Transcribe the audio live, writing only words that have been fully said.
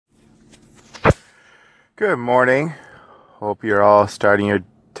Good morning. Hope you're all starting your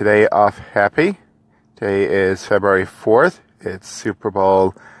today off happy. Today is February 4th. It's Super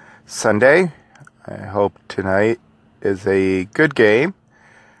Bowl Sunday. I hope tonight is a good game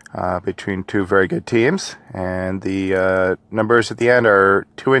between two very good teams. And the numbers at the end are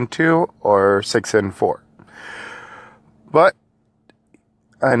 2-2 or 6-4. But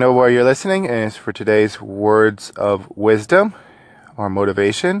I know why you're listening, and it's for today's words of wisdom or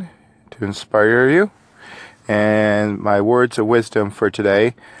motivation to inspire you. And my words of wisdom for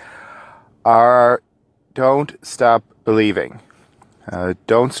today are don't stop believing.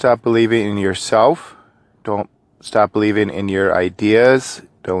 Don't stop believing in yourself. Don't stop believing in your ideas.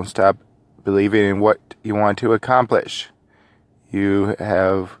 Don't stop believing in what you want to accomplish. You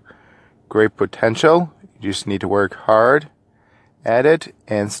have great potential. You just need to work hard at it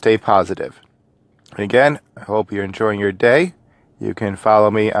and stay positive. Again, I hope you're enjoying your day. You can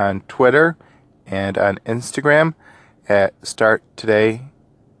follow me on Twitter and on Instagram at Start Today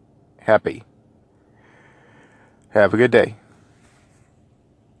Happy. Have a good day.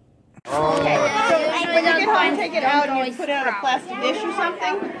 Okay, so when you get home, take it out and you put it on a plastic dish or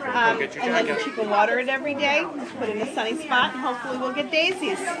something, and then you can water it every day. Put it in a sunny spot, and hopefully we'll get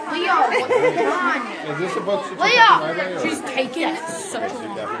daisies. Leo, what's going on? Is this a book? Leo, she's taking such a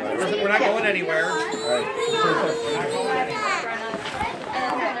long time. We're not going anywhere.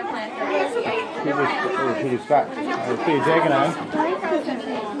 Peter's back. I see you taking on.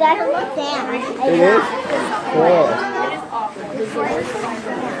 That's Sam. It is? Cool.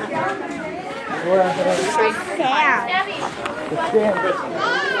 Sam.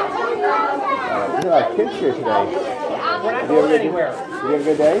 There's a lot of kids here today. We're not going anywhere. You have a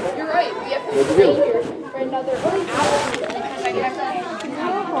good day? You're right. We have to What'd you stay do? here for another hour.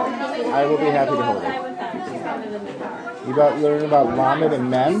 I will be happy to hold it. You learn about Lamed and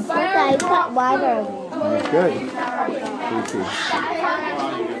Mem? I put water. That's good. Easy.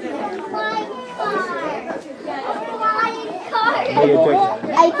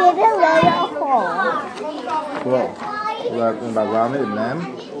 I did a little hole. Cool. You learn about Lamed and Mem?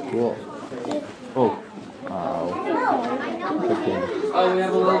 Cool. Oh. Oh. Okay. Oh, we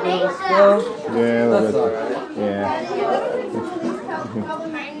have a little bit of a spill? Yeah, a little That's bit. alright. Yeah.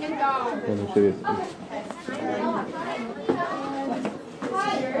 Let me show you.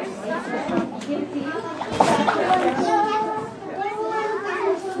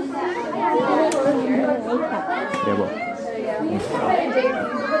 Yeah, well.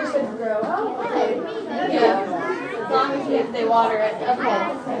 Yeah. As long as they water it. Okay.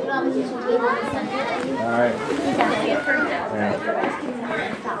 All right.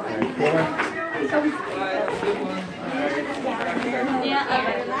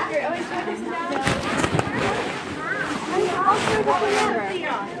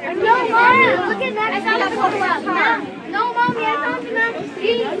 No, Mom, look at that. I found a photo up. No, Mommy, I found it. Look at that.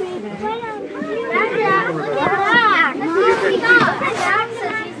 Let's see what we got.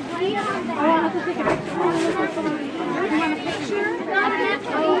 I want to take a picture.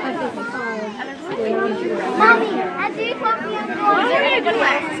 Mommy, I did copy on the wall. Is there anybody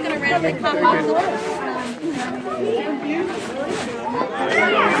else that's going to randomly pop off the list?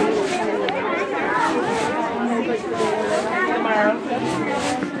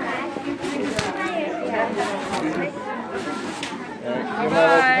 Bye.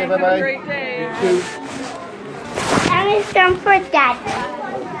 Have a great day. You too. And it's time for Dad.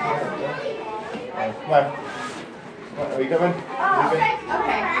 Come on. Are you coming? Okay.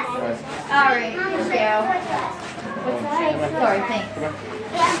 All right. Thank you. Sorry, thanks.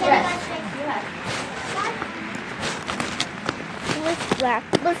 Yes. Black,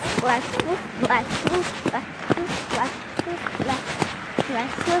 black, black, black, black, black, black,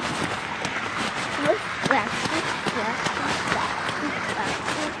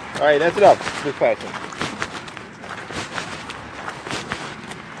 All right, that's enough. Just passing.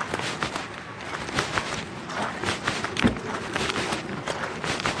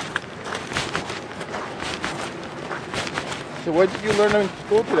 So what did you learn in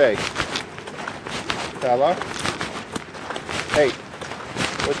school today, Fella? Hey,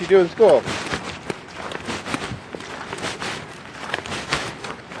 what you do in school?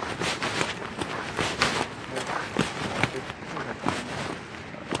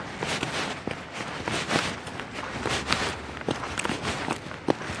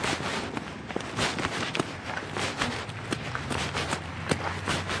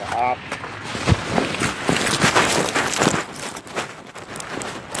 Stop.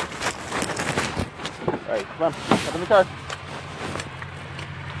 All right, come on, up in the car.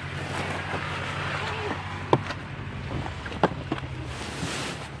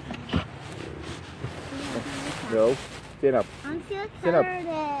 No. Stand up. I'm too Stand up.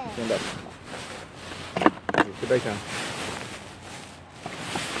 excited. Stand up. Okay, sit back down.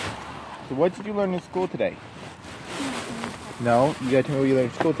 So what did you learn in school today? No? You gotta tell me what you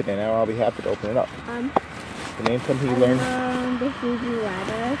learned in school today. Now I'll be happy to open it up. So name something you learned. The Hebrew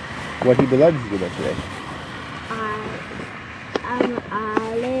letters. What Hebrew letters did you learn today?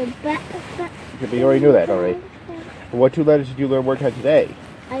 Okay, but you already knew that, alright. What two letters did you learn work on today?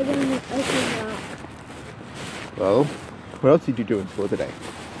 I don't know. I forgot. Well, what else did you do in school today?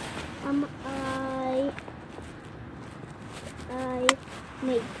 I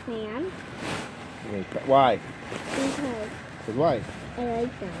make plans Why? because Why? I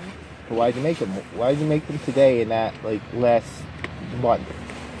like them. But why did you make them? Why did you make them today and not like last month?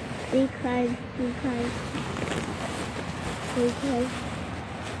 Because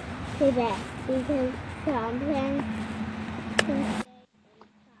today. Because sometimes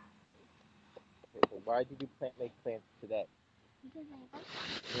Okay, so why did you make plans today?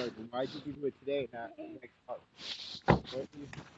 Why did you do it today and not next month? What do you